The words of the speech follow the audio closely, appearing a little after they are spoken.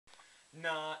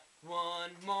Not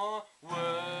one more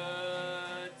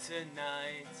word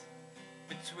tonight.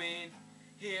 Between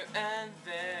here and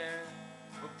there,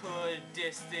 we'll put a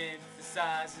distance the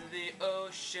size of the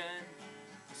ocean.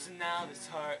 So now this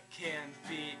heart can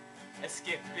beat a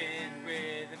skipping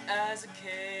rhythm as a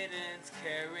cadence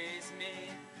carries me.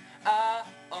 I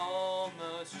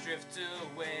almost drift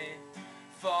away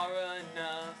far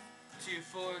enough to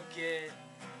forget,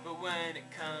 but when it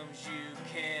comes you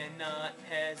cannot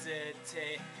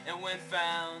hesitate. And when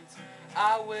found,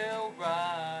 I will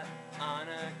write on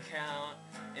account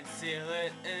and seal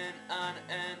it in an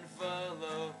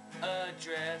envelope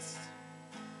addressed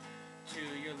to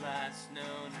your last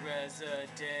known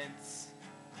residence.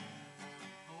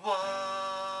 Whoa,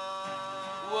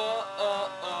 Whoa, oh,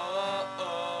 oh,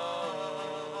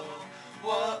 oh.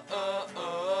 Whoa, oh,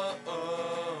 oh,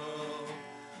 oh.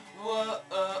 Whoa,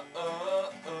 oh,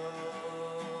 oh,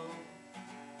 oh.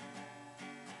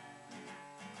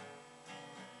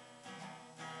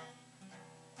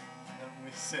 and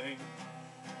we sing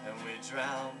and we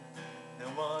drown,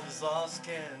 and what is lost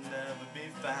can never be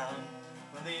found.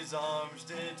 When these arms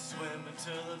did swim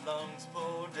until the lungs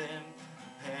pulled in,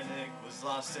 panic was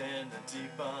lost in a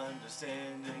deep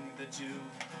understanding that you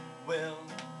will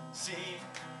see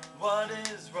what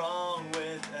is wrong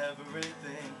with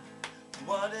everything.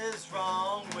 What is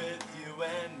wrong with you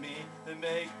and me? They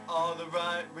make all the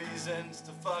right reasons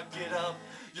to fuck it up.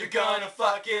 You're gonna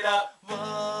fuck it up.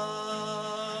 Whoa.